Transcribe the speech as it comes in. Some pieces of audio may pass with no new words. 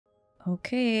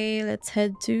Okay, let's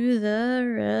head to the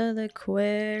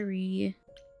reliquary.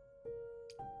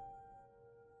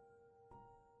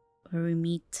 Where we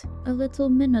meet a little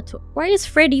minotaur. Why is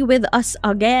Freddy with us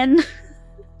again?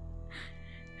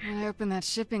 When I opened that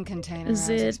shipping container, Is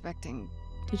I was it- expecting...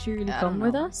 Did you really I come don't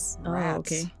with know, us?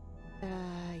 rats. Oh,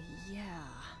 okay. Yeah.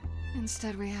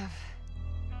 Instead we have...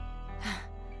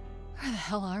 Where the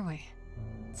hell are we?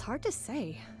 It's hard to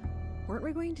say. Weren't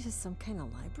we going to some kind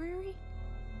of library?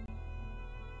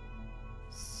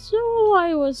 So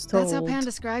I was told. That's how Pan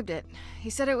described it. He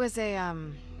said it was a,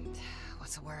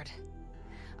 what's the word?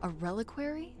 A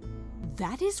reliquary?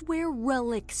 That is where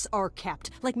relics are kept,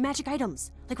 like magic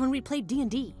items, like when we played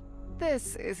D&D.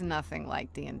 This is nothing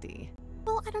like D&D.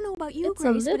 Well, I don't know about you, It's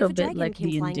a Grace, but little if a bit dragon like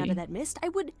came flying D&D. out of that mist, I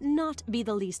would not be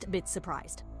the least bit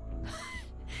surprised.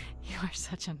 You are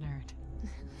such a nerd.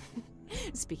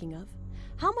 Speaking of,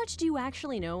 how much do you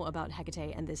actually know about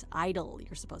Hecate and this idol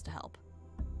you're supposed to help?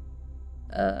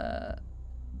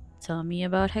 Tell me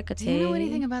about Hecate. Do you know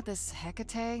anything about this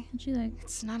Hecate? Isn't she like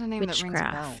It's not a name that rings bells.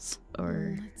 witchcraft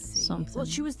or Let's see. something? Well,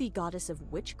 she was the goddess of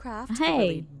witchcraft, the Hey.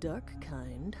 really dark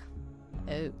kind.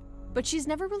 Oh. But she's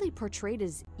never really portrayed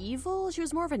as evil. She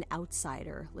was more of an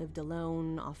outsider, lived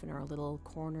alone, off in her little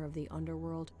corner of the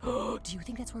underworld. Do you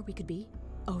think that's where we could be?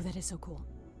 Oh, that is so cool.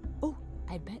 Oh,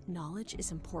 I bet knowledge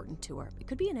is important to her. It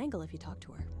could be an angle if you talk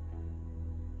to her.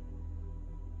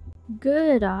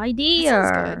 Good That idea.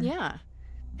 sounds good, yeah.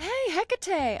 Hey,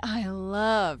 Hecate! I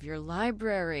love your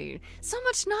library. So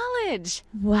much knowledge!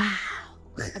 Wow.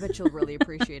 I bet you'll really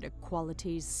appreciate a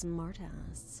quality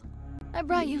smartass. I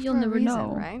brought you You'll for a never reason,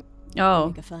 know. right? Oh,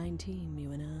 Make a fine team,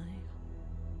 you and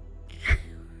I.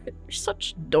 you're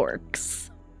such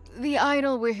dorks. The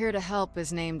idol we're here to help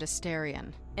is named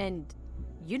Asterion. And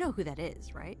you know who that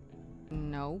is, right?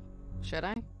 No. Should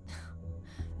I?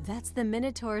 That's the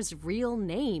Minotaur's real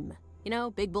name. You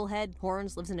know, big bullhead,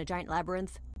 horns, lives in a giant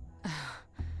labyrinth.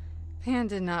 Pan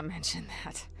did not mention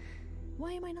that.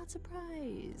 Why am I not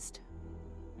surprised?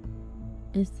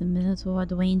 Is the Minotaur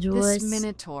dangerous? This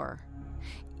Minotaur.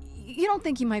 You don't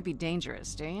think he might be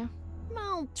dangerous, do you?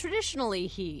 Well, traditionally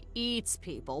he eats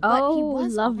people, but he Oh,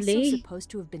 was lovely. also supposed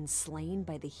to have been slain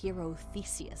by the hero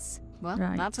Theseus. Well,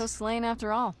 Right. not so slain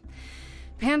after all.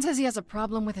 Pan says he has a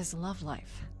problem with his love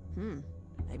life.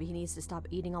 Maybe he needs to stop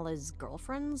eating all his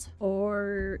girlfriends?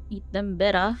 Or eat them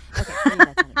better. Okay, maybe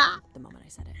that sounded wrong the moment I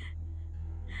said it.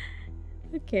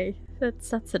 Okay,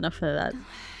 that's enough of that.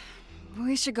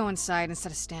 We should go inside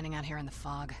instead of standing out here in the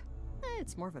fog.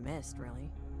 It's more of a mist, really.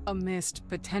 A mist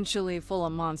potentially full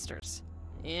of monsters.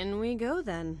 In we go,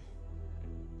 then.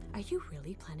 Are you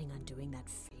really planning on doing that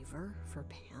favor for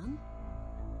Pan?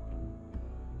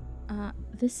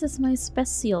 This is my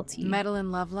specialty. Meddle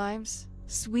in love lives?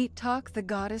 Sweet Talk, the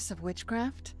goddess of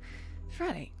witchcraft?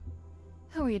 Freddy,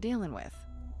 who are you dealing with?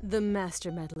 The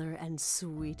master meddler and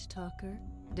sweet talker.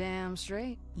 Damn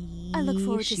straight. I look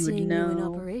forward to She would seeing you in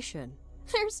know. operation.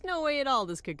 There's no way at all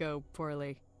this could go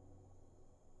poorly.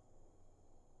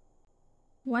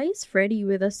 Why is Freddy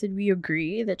with us? Did we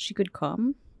agree that she could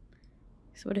come?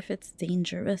 So what if it's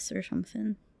dangerous or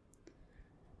something?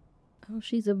 Oh,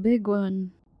 she's a big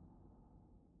one.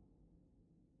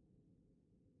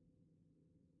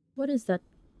 What is that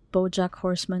BoJack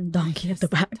Horseman donkey at the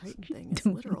back? Titan thing is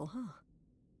doing? literal, huh?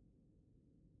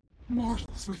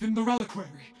 Mortals within the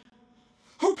reliquary.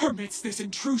 Who permits this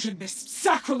intrusion, this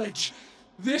sacrilege?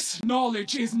 This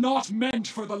knowledge is not meant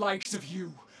for the likes of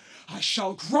you. I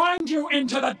shall grind you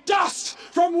into the dust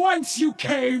from whence you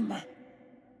came!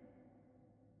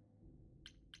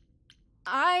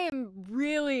 I am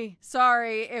really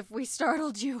sorry if we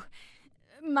startled you.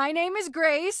 My name is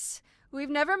Grace. We've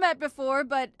never met before,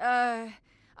 but,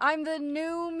 I'm the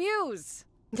new muse.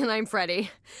 And I'm Freddy.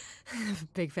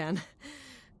 Big fan.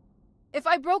 If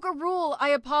I broke a rule, I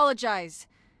apologize.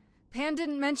 Pan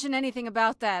didn't mention anything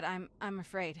about that, I'm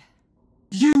afraid.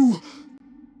 You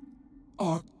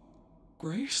are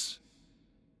Grace?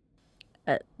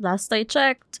 Last I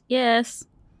checked, yes.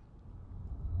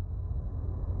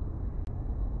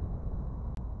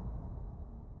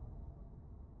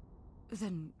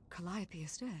 Then Calliope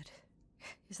is dead.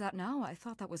 Is that now? I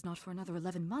thought that was not for another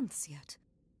 11 months yet.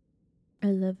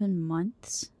 11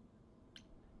 months?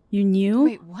 You knew?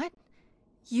 Wait, what?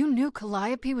 You knew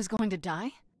Calliope was going to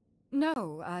die?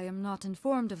 No, I am not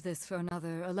informed of this for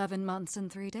another 11 months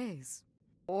and 3 days.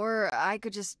 Or I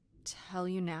could just tell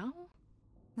you now?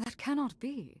 That cannot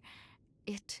be.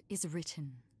 It is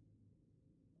written.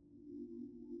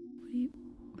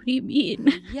 What do you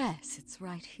mean? Yes, it's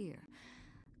right here.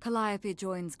 Calliope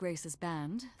joins Grace's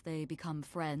band. They become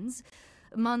friends.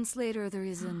 Months later, there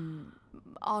is an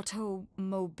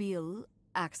automobile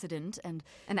accident, and...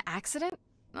 An accident?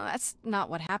 No, that's not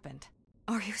what happened.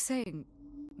 Are you saying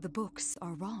the books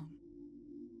are wrong?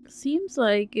 Seems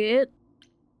like it.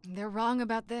 They're wrong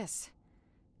about this.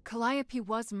 Calliope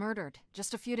was murdered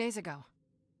just a few days ago.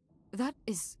 That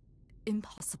is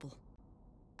impossible.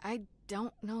 I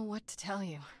don't know what to tell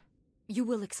you. You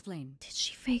will explain. Did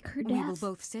she fake her death? We will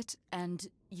both sit, and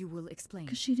you will explain.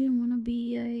 Because she didn't want to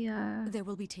be There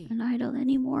will be tea. an idol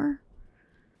anymore.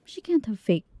 She can't have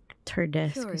faked her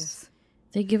death. 'Cause Curious.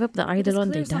 they give up the It is idol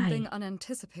and they clear something die.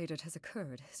 unanticipated has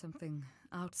occurred. Something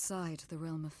outside the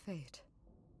realm of fate.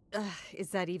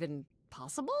 Is that even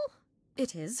possible?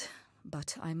 It is,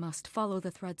 but I must follow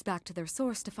the threads back to their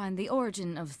source to find the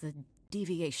origin of the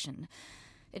deviation.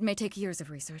 It may take years of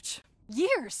research.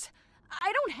 Years?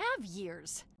 I don't have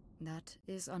years. That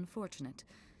is unfortunate.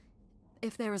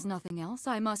 If there is nothing else,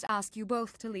 I must ask you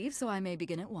both to leave so I may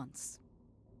begin at once.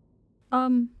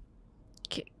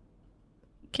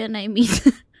 Can I meet?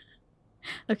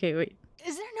 Okay, wait.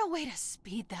 Is there no way to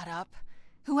speed that up?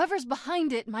 Whoever's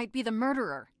behind it might be the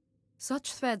murderer.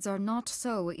 Such threads are not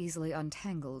so easily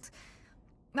untangled.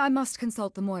 I must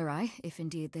consult the Moirai, if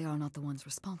indeed they are not the ones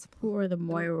responsible. Who are the The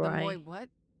Moirai? Moi what?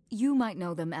 You might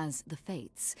know them as the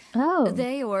Fates. Oh.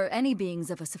 They, or any beings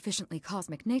of a sufficiently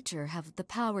cosmic nature, have the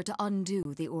power to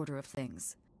undo the order of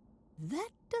things. That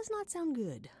does not sound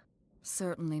good.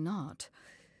 Certainly not.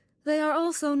 They are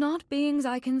also not beings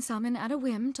I can summon at a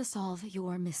whim to solve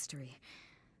your mystery.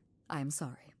 I am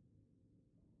sorry.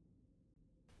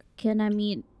 Can I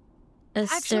meet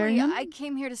Actually, Asterion? I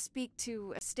came here to speak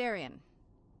to Asterion.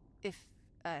 If,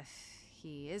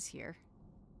 he is here.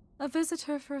 A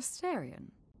visitor for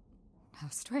Asterion? How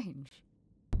strange.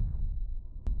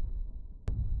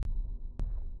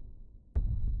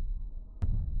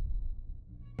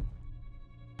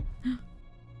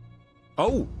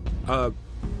 Oh, are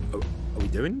we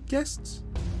doing guests?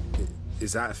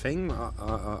 Is that a thing?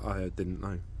 I didn't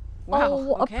know. Wow,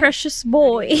 Oh, okay. a precious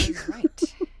boy. Freddie was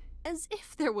right. As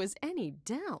if there was any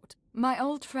doubt. My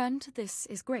old friend, this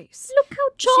is Grace. Look how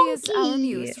She chonky. is our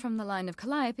muse from the line of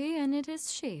Calliope, and it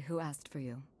is she who asked for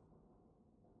you.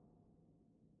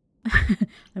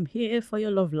 I'm here for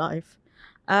your love life.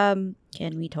 Can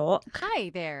we talk? Hi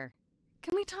there.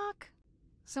 Can we talk?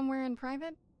 Somewhere in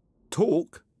private?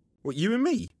 Talk? What, you and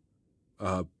me?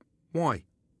 Why?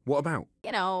 What about?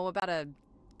 You know, about a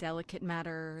delicate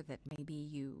matter that maybe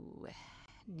you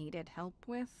needed help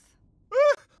with?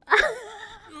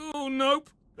 Oh, nope.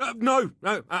 No,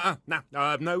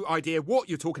 no idea what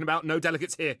you're talking about. No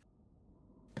delegates here.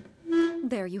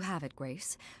 There you have it,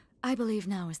 Grace. I believe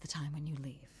now is the time when you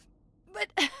leave.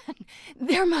 But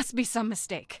there must be some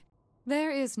mistake.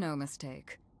 There is no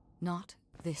mistake. Not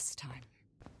this time.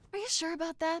 Are you sure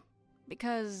about that?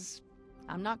 Because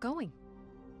I'm not going.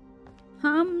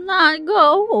 I'm not It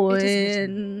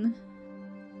going.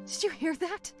 Did you hear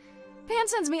that? Pan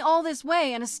sends me all this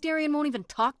way and Asterion won't even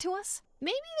talk to us?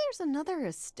 Maybe there's another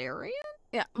Asterion?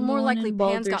 Yeah, more One likely in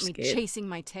Pan's got Baldur's me Gate. chasing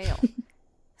my tail.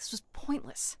 This was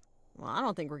pointless. Well, I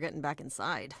don't think we're getting back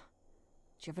inside.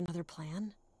 Do you have another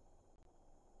plan?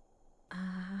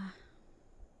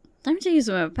 Time to use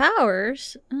my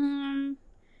powers.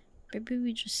 Maybe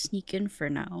we just sneak in for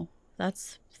now.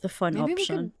 That's the fun Maybe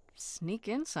option. we could sneak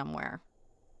in somewhere.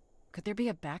 Could there be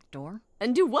a back door?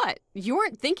 And do what? You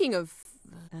weren't thinking of...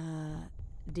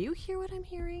 do you hear what I'm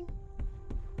hearing?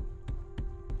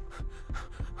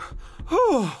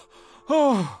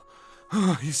 Oh,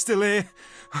 you're still here?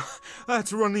 I had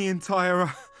to run the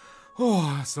entire...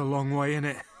 Oh, that's a long way,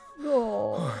 innit?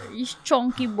 Oh, he's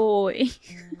chonky boy.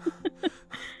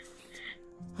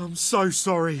 I'm so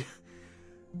sorry.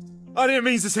 I didn't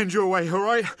mean to send you away,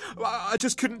 alright? I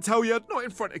just couldn't tell you, not in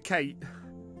front of Kate.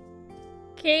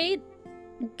 Kate?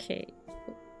 Okay.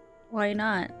 Why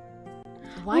not?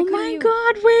 Why oh couldn't my you...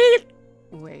 god, wait!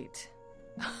 Wait.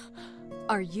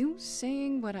 Are you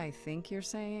saying what I think you're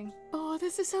saying? Oh,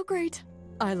 this is so great.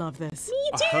 I love this.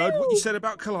 Me too! I heard what you said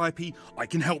about Calliope. I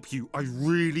can help you. I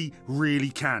really, really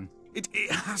can. It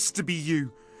has to be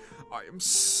you. I am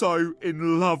so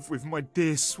in love with my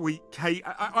dear sweet Kate.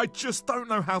 I just don't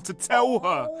know how to tell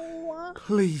her. Oh,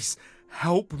 Please,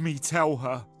 help me tell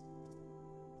her.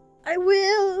 I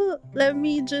will. Let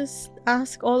me just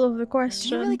ask all of the questions.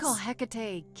 Do you really call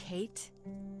Hecate Kate?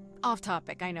 Off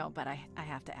topic, I know, but I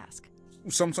have to ask.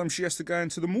 Sometimes she has to go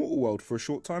into the mortal world for a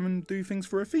short time and do things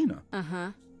for Athena.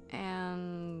 Uh-huh.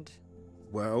 And...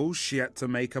 Well, she had to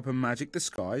make up a magic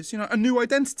disguise, a new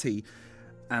identity.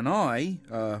 And I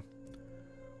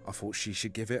thought she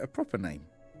should give it a proper name.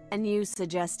 And you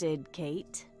suggested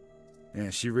Kate?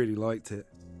 Yeah, she really liked it.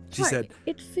 She said,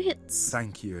 it fits.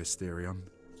 "Thank you, Asterion."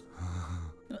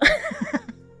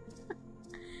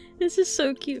 This is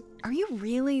so cute. Are you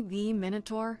really the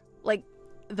Minotaur? Like,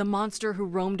 the monster who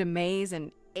roamed a maze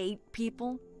and ate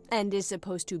people? And is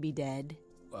supposed to be dead.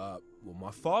 Well,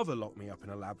 my father locked me up in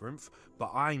a labyrinth,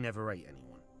 but I never ate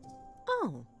anyone.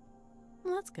 Oh,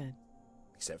 well, that's good.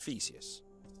 Except Theseus.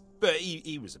 But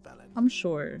he was a bellend. I'm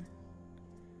sure.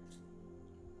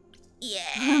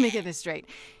 Let me get this straight.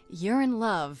 You're in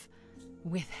love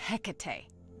with Hecate.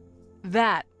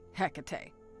 That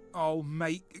Hecate. Oh,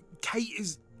 mate, Kate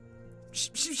is...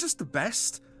 She's just the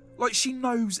best. Like, she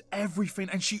knows everything,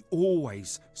 and she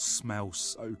always smells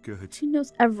so good. She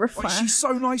knows everything. Like, she's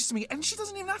so nice to me, and she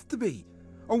doesn't even have to be.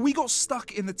 Oh, we got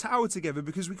stuck in the tower together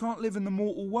because we can't live in the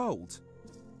mortal world.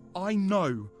 I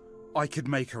know I could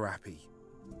make her happy.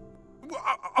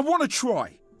 I want to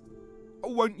try.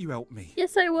 Won't you help me?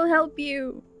 Yes, I will help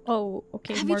you. Oh,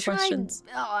 okay, Have more you tried, questions.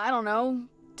 I don't know,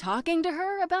 talking to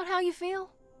her about how you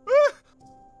feel?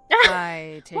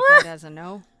 I take that as a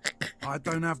no. I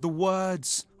don't have the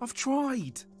words. I've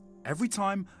tried. Every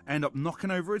time I end up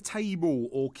knocking over a table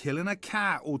or killing a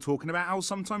cat or talking about how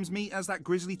sometimes meat has that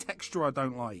grisly texture I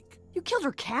don't like. You killed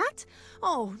her cat?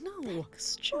 Oh, no.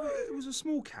 It was a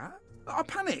small cat. I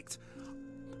panicked.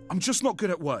 I'm just not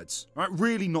good at words. Right?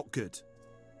 Really not good.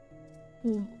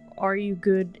 Are you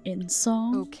good in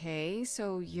song? Okay,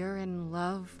 so you're in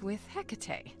love with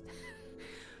Hecate.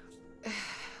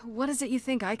 What is it you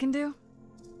think I can do?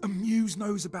 A muse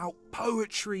knows about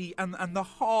poetry and the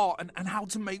heart and how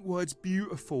to make words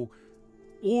beautiful.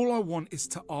 All I want is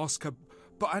to ask her,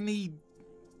 but I need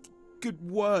good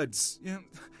words. You know,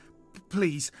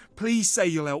 please say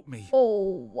you'll help me.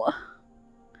 Oh.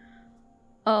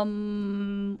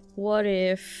 What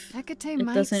if Hecate it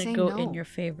might doesn't say go no. in your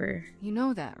favor? You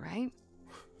know that, right?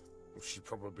 Well, she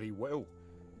probably will.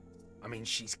 I mean,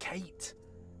 she's Kate.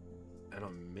 And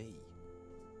I'm me.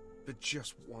 But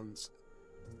just once...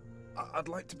 I'd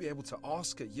like to be able to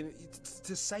ask her, you know,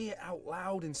 to say it out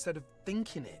loud instead of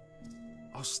thinking it.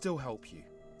 I'll still help you.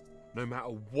 No matter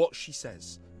what she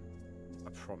says.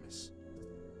 I promise.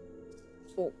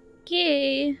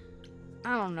 Okay.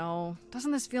 I don't know.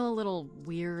 Doesn't this feel a little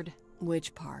weird?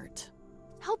 Which part?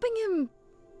 Helping him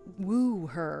woo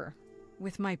her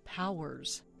with my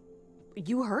powers.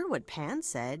 You heard what Pan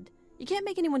said. You can't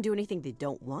make anyone do anything they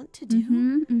don't want to do.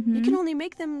 You can only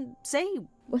make them say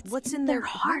what's in their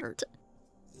heart.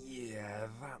 Yeah,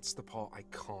 that's the part I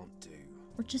can't do.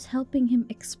 We're just helping him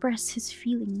express his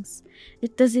feelings.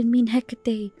 It doesn't mean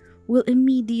Hecate will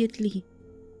immediately,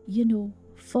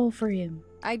 fall for him.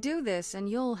 I do this and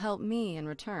you'll help me in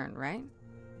return, right?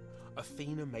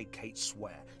 Athena made Kate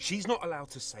swear she's not allowed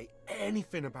to say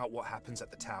anything about what happens at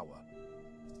the tower.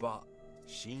 But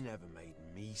she never made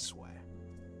me swear.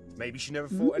 Maybe she never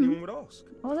thought anyone would ask.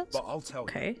 Oh, that's but I'll tell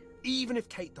okay. you. Even if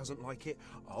Kate doesn't like it,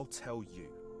 I'll tell you.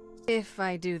 If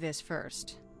I do this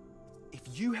first. If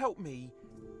you help me,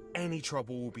 any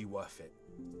trouble will be worth it.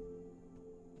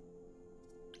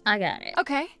 I got it.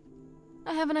 Okay.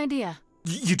 I have an idea.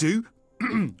 You do?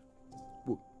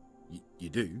 Well, you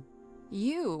do?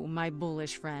 You, my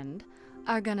bullish friend,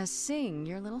 are gonna sing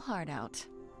your little heart out.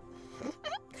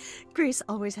 Grace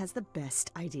always has the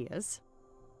best ideas.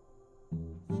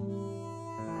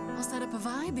 I'll set up a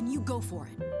vibe and you go for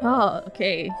it. Oh,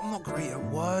 okay. I'm not great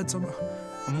at words. I'm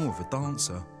more of a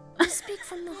dancer. Speak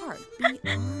from the heart. Be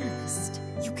honest.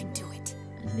 You can do it.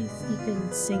 At least you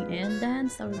can sing and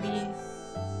dance. That would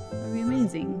be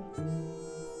amazing.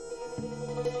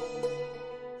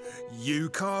 You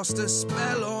cast a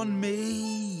spell on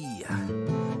me.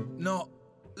 Not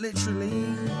literally,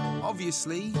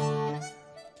 obviously.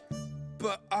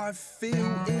 But I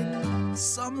feel in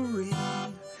summary,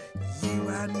 you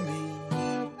and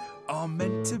me are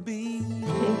meant to be.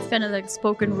 It's kind of like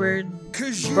spoken word,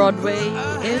 'Cause you Broadway-ish. put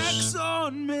a hex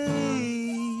on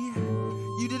me.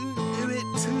 You didn't do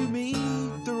it to me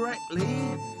directly.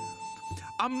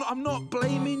 I'm not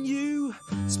blaming you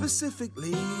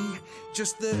specifically,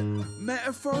 just that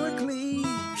metaphorically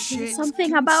shit something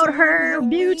can about her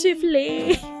sound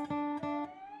beautifully.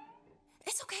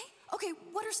 It's okay. Okay,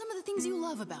 what are some of the things you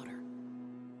love about her?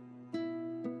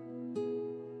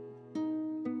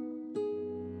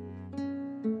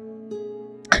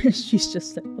 She's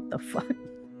just like, what the fuck?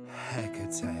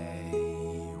 Hecate,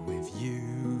 with you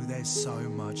there's so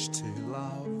much to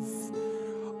love.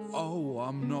 Oh,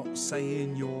 I'm not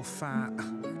saying you're fat.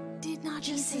 Did not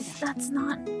just say Jesus, that. that's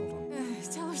not.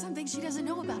 Tell her something she doesn't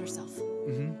know about herself.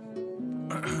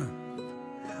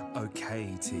 Oh,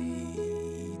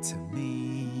 Katie, to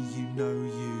me, you know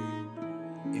you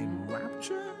in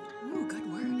rapture Ooh, good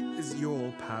word. is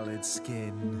your pal pallid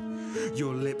skin.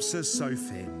 Your lips are so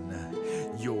thin.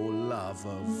 Your love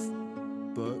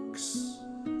of books.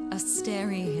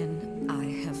 Asterion, I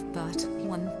have but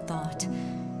one thought.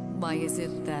 Why is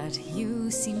it that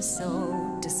you seem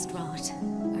so distraught?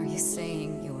 Are you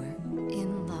saying you're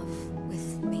in love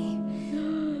with me?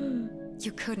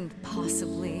 You couldn't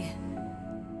possibly.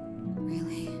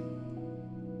 Really?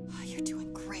 Oh, you're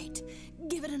doing great.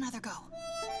 Give it another go.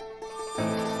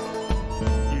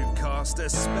 You've cast a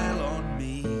spell on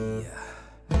me.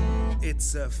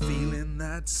 It's a feeling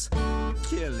that's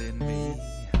killing me.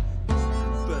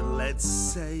 But let's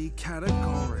say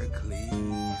categorically,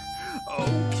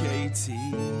 oh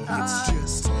Katie, it's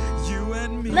just you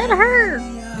and me. Let her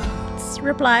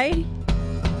reply.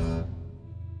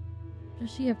 What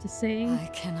does she have to say? I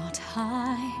cannot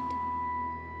hide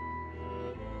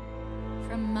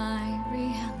from my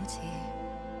reality.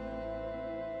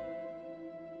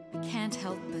 I can't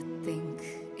help but think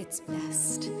it's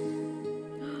best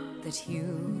that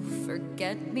you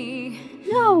forget me.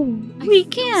 No, we I feel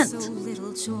can't. so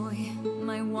little joy.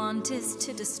 My want is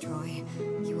to destroy.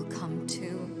 You will come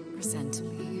to resent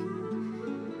me.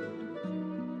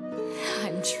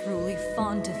 I'm truly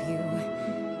fond of you.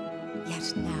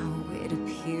 Yet now it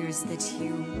appears that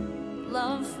you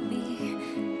love me.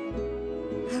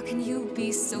 How can you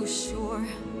be so sure?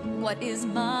 What is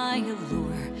my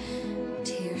allure?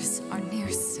 Tears are near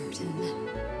certain.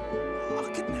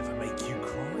 I could never make you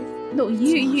cry. No,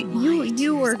 you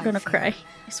tears were I gonna fear. cry.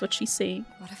 Is what she's saying.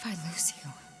 What if I lose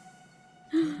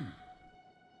you?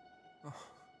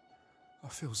 I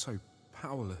feel so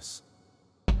powerless.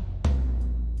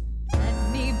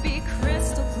 Let me be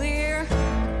crystal clear.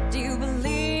 Do you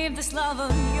believe this love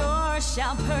of yours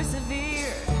shall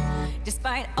persevere?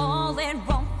 Despite all it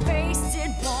won't face,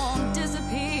 it won't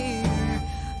disappear.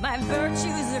 My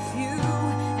virtues are few,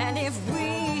 and if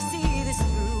we see this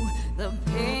through, the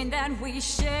pain that we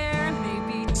share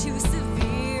may be too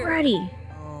severe. Freddy.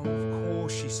 Oh, of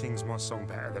course she sings my song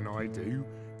better than I do.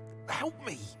 Help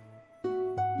me!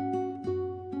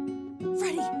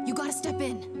 Freddy, you gotta step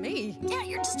in. Me? Yeah,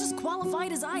 you're just as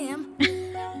qualified as I am.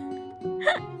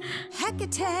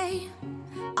 Hecate,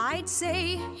 I'd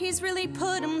say he's really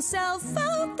put himself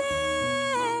out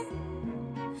there.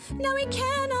 No, he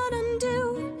cannot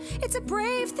undo. It's a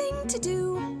brave thing to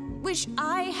do. Wish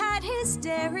I had his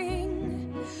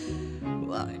daring.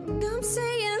 Well, I'm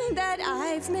saying that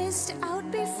I've missed out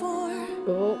before.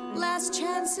 Oh. Last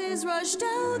chances rushed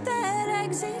out that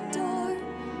exit door.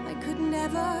 I could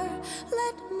never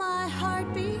let my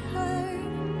heart be heard,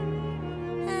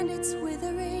 and it's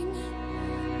withering.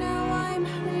 Now I'm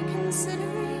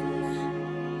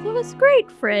reconsidering. That was great,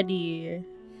 Freddy.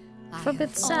 I It's a bit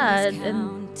have sad always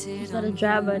and counted is that a on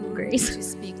jab you at Grace? to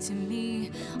speak to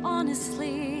me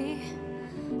honestly.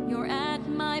 You're at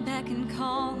my beck and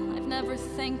call. I've never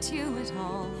thanked you at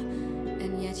all,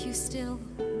 and yet you still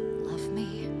love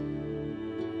me.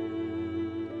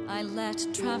 I let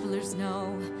travelers know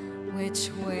which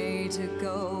way to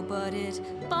go, but it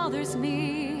bothers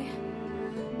me.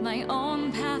 My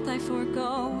own path I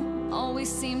forego always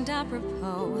seemed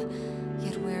apropos,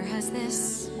 yet where has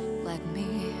this led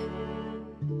me?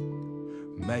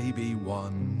 Maybe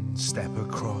one step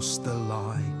across the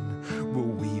line will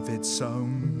weave its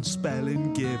own spell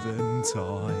in given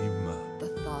time. The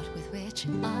thought with which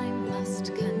I must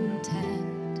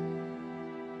contend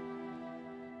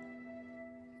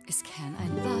is, can I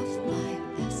love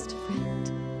my best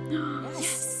friend?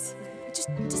 Yes. Just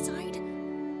decide.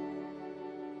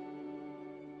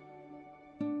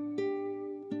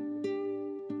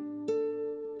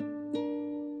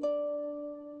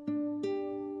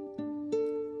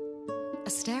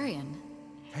 Asterion,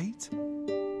 Kate?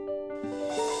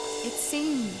 it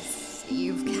seems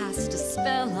you've cast a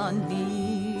spell on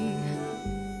me.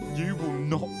 You will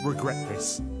not regret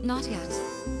this. Not yet.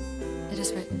 It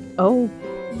is written. Oh.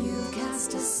 You've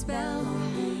cast a spell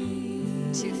on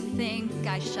me to think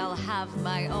I shall have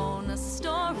my own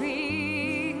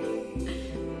story.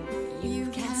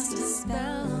 You've cast a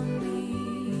spell on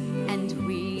me, and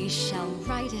we shall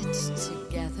write it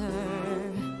together.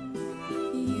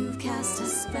 You've cast a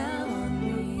spell on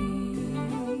me,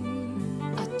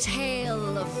 a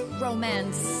tale of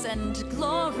romance and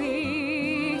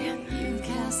glory. You've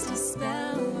cast a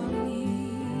spell on me,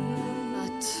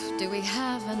 but do we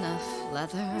have enough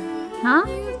leather? Huh?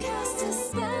 You've cast a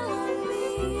spell on me.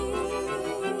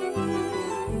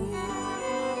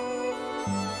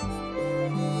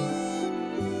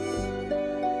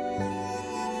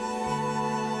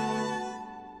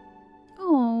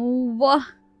 Oh.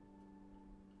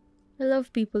 I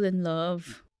love people in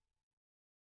love.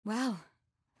 Well,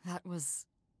 that was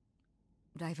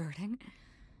diverting.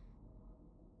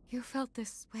 You felt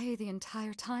this way the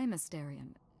entire time,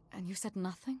 Asterion, and you said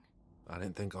nothing? I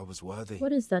didn't think I was worthy.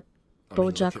 What is that I mean,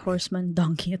 BoJack look at me. Horseman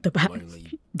donkey at the back I'm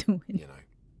only, doing? you know,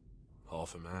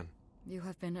 half a man. You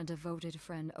have been a devoted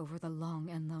friend over the long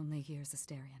and lonely years,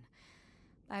 Asterion.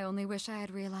 I only wish I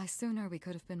had realized sooner we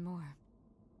could have been more.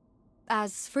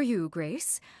 As for you,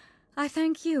 Grace, I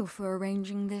thank you for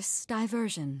arranging this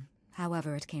diversion,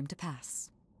 however it came to pass.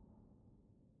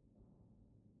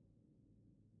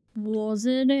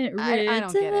 Wasn't it written? I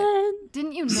don't get it.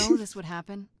 Didn't you know this would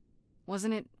happen?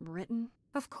 Wasn't it written?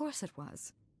 Of course it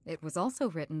was. It was also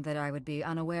written that I would be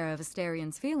unaware of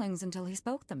Asterion's feelings until he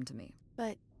spoke them to me.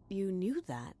 But you knew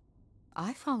that.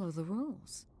 I follow the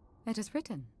rules. It is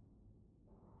written.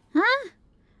 Huh?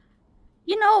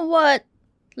 You know what,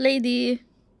 lady?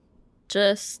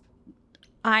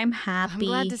 I'm happy. I'm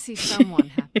glad to see someone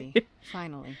happy,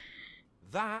 finally.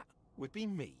 That would be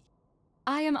me.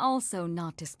 I am also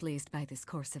not displeased by this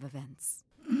course of events.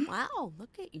 Wow, look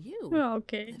at you.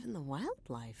 Okay. Living the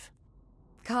wildlife.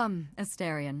 Come,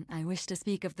 Asterion, I wish to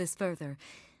speak of this further,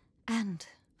 and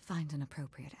find an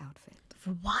appropriate outfit.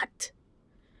 For what?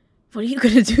 What are you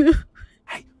gonna do?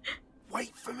 Hey,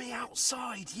 wait for me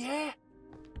outside, yeah?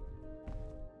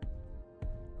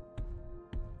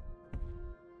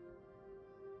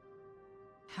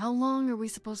 How long are we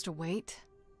supposed to wait?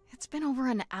 It's been over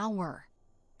an hour.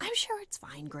 I'm sure it's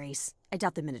fine, Grace. I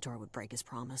doubt the Minotaur would break his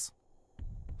promise.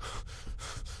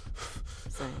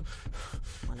 So,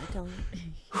 when I don't.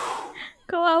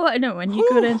 Kawawa, no, when you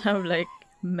couldn't have, like,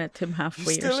 met him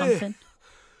halfway or still here? something.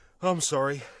 I'm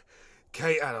sorry.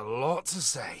 Kate had a lot to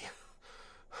say.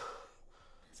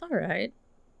 It's alright.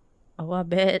 Oh, I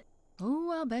bet.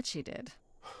 Oh, I'll bet she did.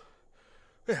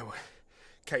 Yeah, well,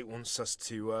 Kate wants us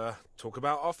to talk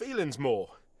about our feelings more.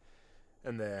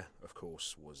 And there, of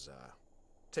course, was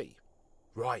tea.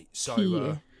 Right, so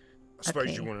Tea. I suppose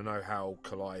Okay. you want to know how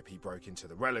Calliope broke into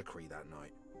the reliquary that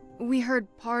night. We heard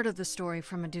part of the story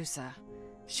from Medusa.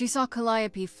 She saw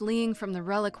Calliope fleeing from the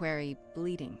reliquary,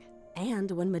 bleeding.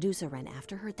 And when Medusa ran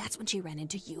after her, that's when she ran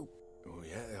into you. Oh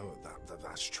yeah,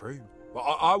 that's true. But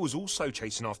I was also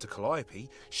chasing after Calliope.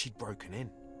 She'd broken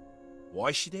in.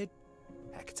 Why she did?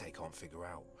 Hecate can't figure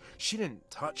out. She didn't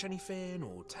touch anything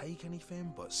or take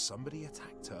anything, but somebody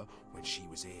attacked her when she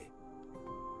was here.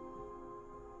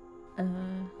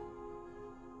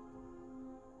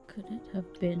 Could it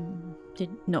have been...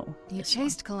 No. You this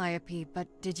chased Calliope, but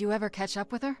did you ever catch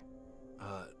up with her?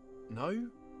 No.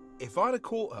 If I'd have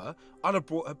caught her, I'd have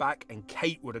brought her back and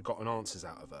Kate would have gotten answers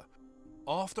out of her.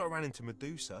 After I ran into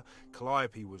Medusa,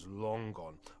 Calliope was long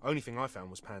gone. Only thing I found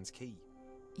was Pan's key.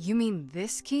 You mean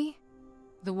this key?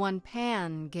 The one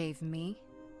Pan gave me?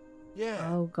 Yeah.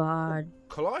 Oh, God.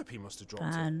 Calliope must have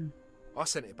dropped Pan. it. I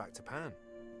sent it back to Pan.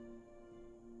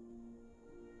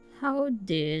 How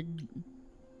did...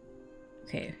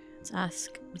 Okay, let's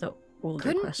ask the older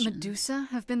Couldn't question. Medusa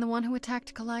have been the one who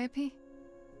attacked Calliope?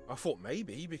 I thought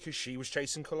maybe because she was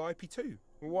chasing Calliope too.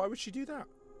 Why would she do that?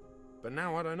 But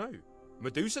now I don't know.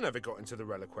 Medusa never got into the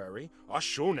reliquary. I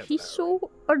sure never He's let her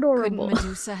so adorable. Couldn't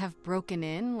Medusa have broken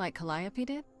in like Calliope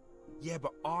did? in. Yeah,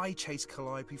 but I chased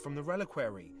Calliope from the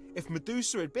reliquary. If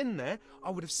Medusa had been there,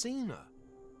 I would have seen her.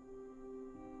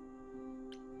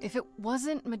 If it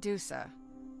wasn't Medusa,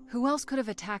 who else could have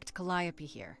attacked Calliope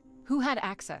here? Who had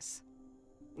access?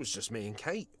 It was just me and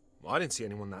Kate. I didn't see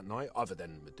anyone that night other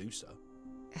than Medusa.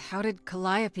 How did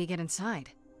Calliope get inside?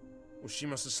 Well, she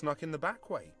must have snuck in the back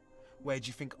way. Where do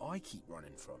you think I keep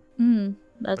running from?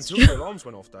 That's Until true. the alarms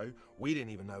went off, though, we didn't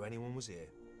even know anyone was here.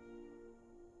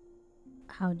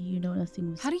 How do you know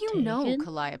nothing was How do you know taken?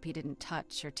 Calliope didn't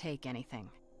touch or take anything?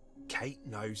 Kate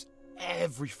knows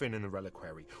everything in the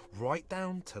reliquary, right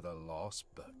down to the last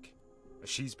book.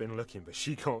 She's been looking, but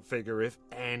she can't figure if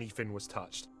anything was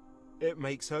touched. It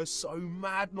makes her so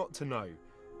mad not to know.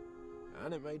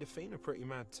 And it made Athena pretty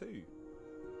mad too.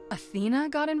 Athena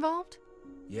got involved?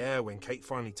 Yeah, when Kate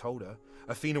finally told her,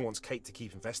 Athena wants Kate to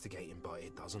keep investigating, but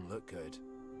it doesn't look good.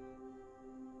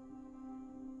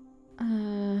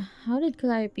 How did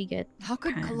Calliope get How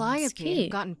could Pan's Calliope key?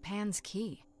 have gotten Pan's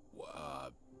key?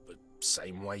 The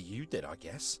same way you did, I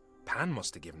guess. Pan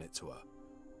must have given it to her.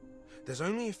 There's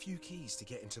only a few keys to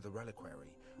get into the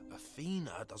reliquary.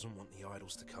 Athena doesn't want the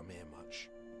idols to come here much.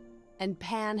 And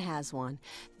Pan has one.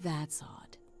 That's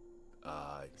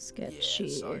odd. Sketchy. Yeah,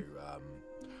 so,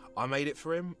 I made it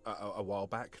for him a while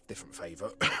back. Different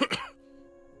favour.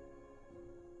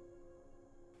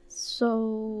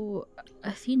 So,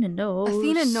 Athena knows.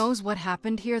 Athena knows what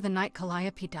happened here the night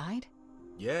Calliope died?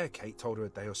 Yeah, Kate told her a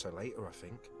day or so later, I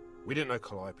think. We didn't know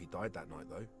Calliope died that night,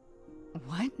 though.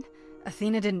 What?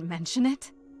 Athena didn't mention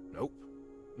it? Nope.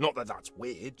 Not that that's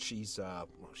weird. She's not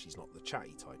the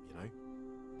chatty type, you know.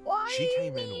 Why? She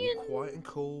came in all quiet and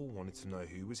cool, wanted to know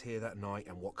who was here that night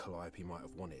and what Calliope might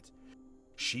have wanted.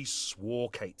 She swore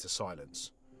Kate to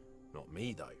silence. Not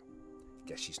me, though.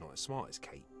 Guess she's not as smart as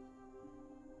Kate.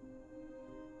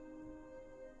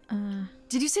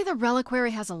 Did you say the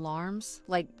reliquary has alarms?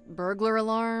 Like burglar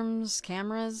alarms,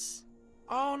 cameras?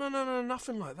 Oh, no,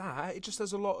 nothing like that. It just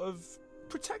has a lot of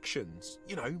protections.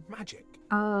 You know, magic.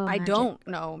 Oh, I magic. don't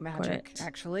know magic, Correct.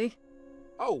 actually.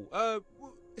 Oh,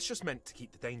 well, it's just meant to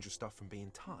keep the dangerous stuff from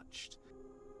being touched.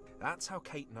 That's how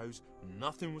Kate knows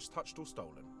nothing was touched or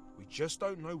stolen. We just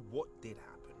don't know what did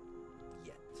happen.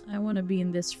 Yet. I want to be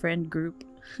in this friend group.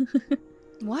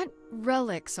 What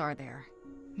relics are there?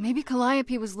 Maybe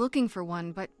Calliope was looking for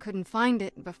one, but couldn't find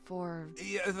it before...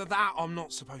 Yeah, that I'm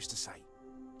not supposed to say.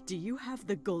 Do you have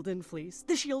the golden fleece,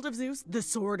 the shield of Zeus, the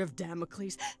sword of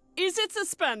Damocles? Is it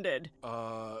suspended?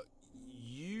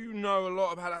 You know a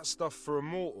lot about that stuff for a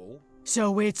mortal.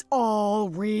 So it's all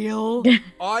real?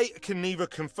 I can neither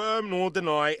confirm nor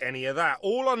deny any of that.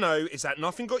 All I know is that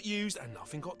nothing got used and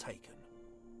nothing got taken.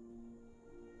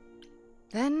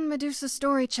 Then Medusa's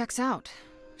story checks out.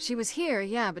 She was here,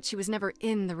 yeah, but she was never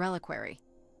in the reliquary.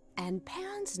 And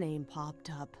Pan's name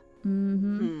popped up.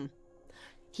 Mm-hmm.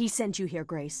 He sent you here,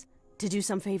 Grace, to do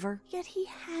some favor. Yet he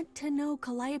had to know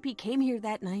Calliope came here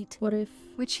that night. What if...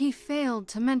 Which he failed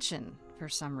to mention, for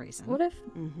some reason. What if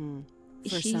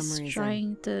For she's some reason.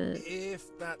 trying to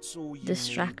If that's all you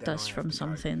distract need, then us I have from to go.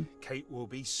 something? Kate will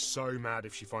be so mad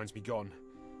if she finds me gone.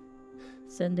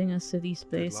 Sending us to these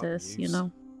Good luck, places, you Muse.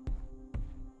 know?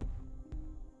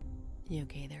 You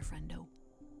okay there, friendo?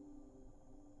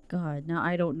 God, now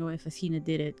I don't know if Athena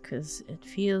did it, because it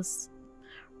feels...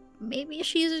 Maybe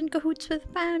she's in cahoots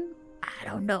with Pan? I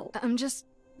don't know. I'm just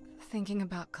thinking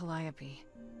about Calliope.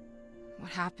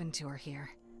 What happened to her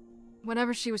here?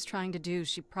 Whatever she was trying to do,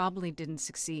 she probably didn't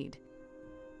succeed.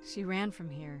 She ran from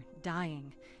here,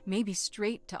 dying, maybe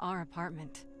straight to our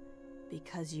apartment.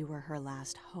 Because you were her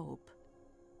last hope.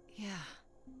 Yeah.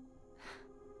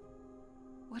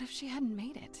 What if she hadn't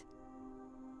made it?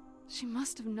 She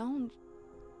must have known.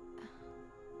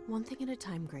 One thing at a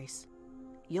time, Grace.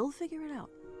 You'll figure it out.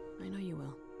 I know you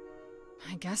will.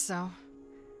 I guess so.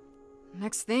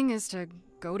 Next thing is to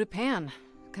go to Pan,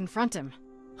 confront him.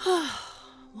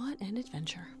 What an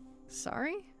adventure.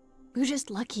 Sorry? You're just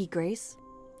lucky, Grace.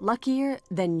 Luckier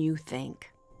than you think.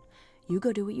 You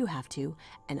go do what you have to,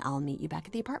 and I'll meet you back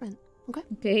at the apartment, okay?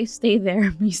 Okay, stay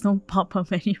there. Please don't pop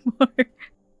up anymore.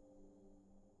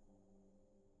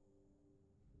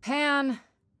 Pan!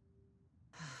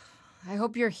 I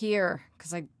hope you're here,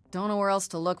 because I don't know where else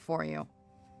to look for you.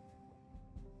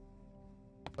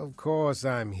 Of course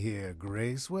I'm here,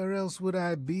 Grace. Where else would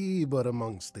I be but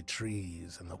amongst the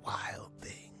trees and the wild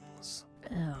things?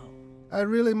 Oh. I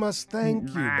really must thank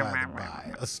you, by the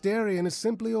by. Asterion is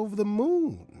simply over the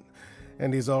moon,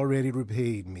 and he's already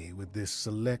repaid me with this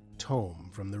select tome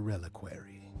from the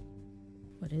reliquary.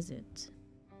 What is it?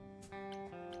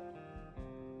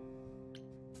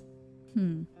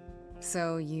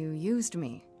 So you used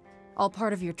me. All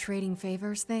part of your trading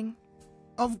favors thing?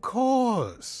 Of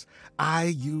course. I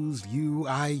used you,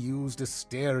 I used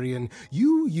Asterion,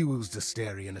 you used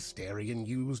Asterion, Asterion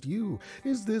used you.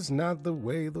 Is this not the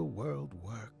way the world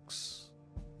works?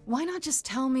 Why not just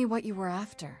tell me what you were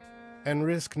after? And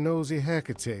risk nosy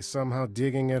Hecate somehow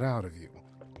digging it out of you.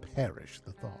 Perish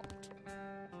the thought.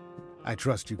 I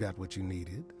trust you got what you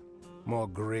needed. More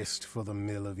grist for the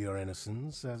mill of your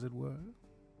innocence, as it were.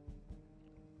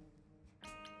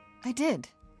 I did.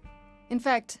 In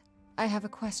fact, I have a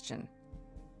question.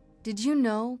 Did you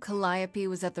know Calliope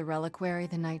was at the reliquary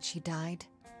the night she died?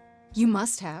 You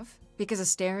must have, because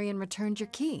Asterion returned your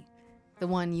key. The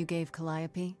one you gave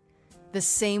Calliope. The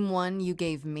same one you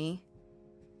gave me.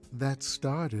 That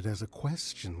started as a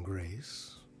question,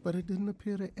 Grace, but it didn't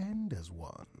appear to end as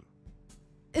one.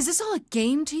 Is this all a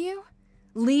game to you?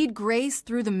 Lead Grace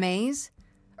through the maze?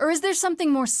 Or is there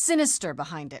something more sinister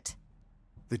behind it?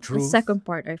 The truth? The second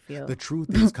part, I feel. The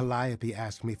truth is Calliope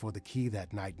asked me for the key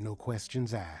that night, no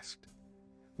questions asked.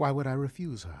 Why would I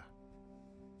refuse her?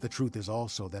 The truth is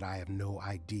also that I have no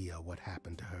idea what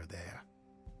happened to her there.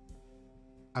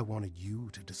 I wanted you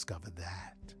to discover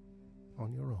that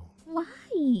on your own.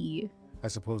 Why? I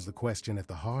suppose the question at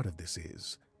the heart of this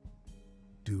is,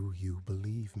 do you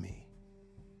believe me?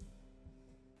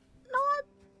 No,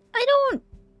 I don't.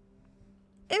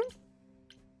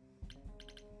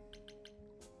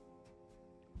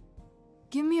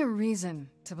 Give me a reason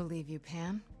to believe you,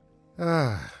 Pan.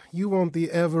 Ah, you want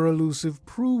the ever-elusive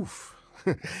proof.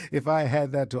 If I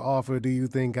had that to offer, do you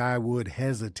think I would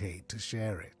hesitate to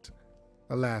share it?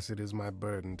 Alas, it is my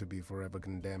burden to be forever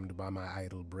condemned by my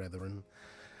idle brethren.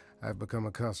 I've become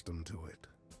accustomed to it.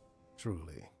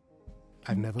 Truly.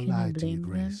 I've never lied to you,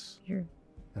 Grace. You're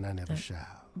And I never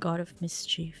shall. God of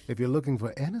mischief. If you're looking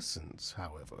for innocence,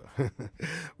 however,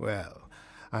 well,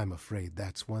 I'm afraid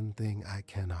that's one thing I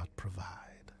cannot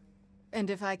provide. And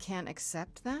if I can't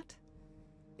accept that?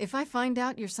 If I find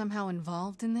out you're somehow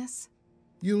involved in this?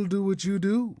 You'll do what you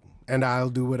do, and I'll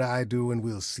do what I do, and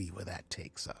we'll see where that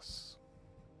takes us.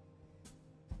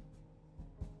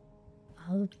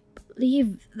 I'll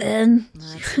leave then.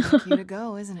 That's my cue to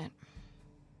go, isn't it?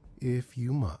 If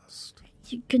you must.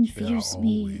 You There are confuse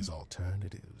me. always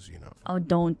alternatives, you know. Oh,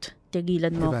 don't.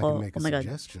 Tigilan mo If I ako. can make Oh a my god.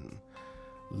 suggestion,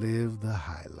 live the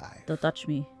high life. Don't touch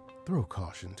me. Throw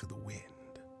caution to the wind.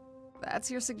 That's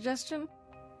your suggestion?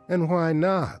 And why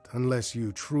not, unless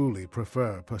you truly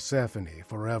prefer Persephone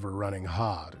forever running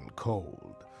hot and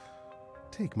cold?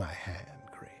 Take my hand,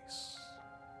 Grace.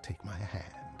 Take my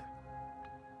hand.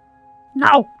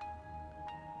 No!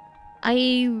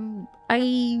 I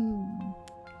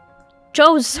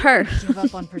chose her. Give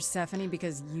up on Persephone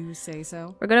because you say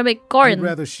so? We're gonna make You'd corn.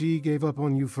 rather she gave up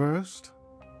on you first?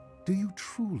 Do you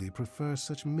truly prefer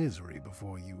such misery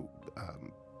before you,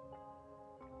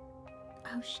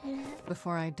 Oh shit.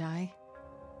 Before I die?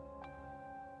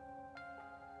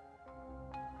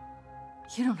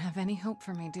 You don't have any hope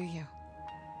for me, do you?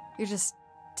 You're just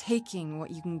taking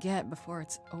what you can get before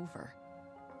it's over.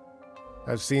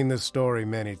 I've seen this story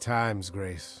many times,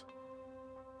 Grace.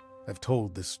 I've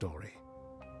told this story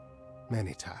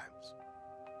many times.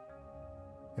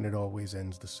 And it always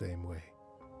ends the same way.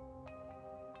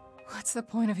 What's the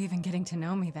point of even getting to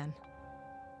know me then?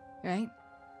 Right?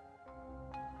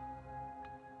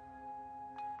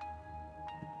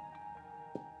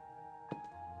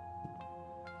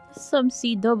 Some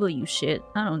CW shit.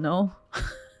 I don't know.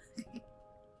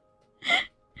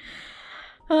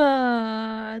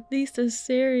 At least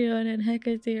Asterion and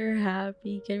Hecate are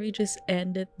happy. Can we just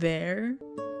end it there?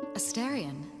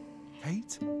 Asterion,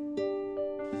 Kate?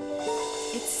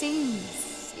 it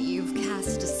seems you've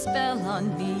cast a spell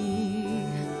on me.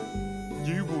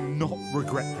 You will not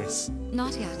regret this.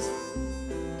 Not yet.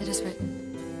 It is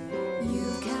written.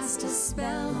 You've cast a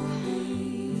spell on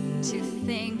me. To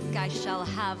think I shall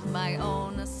have my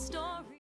own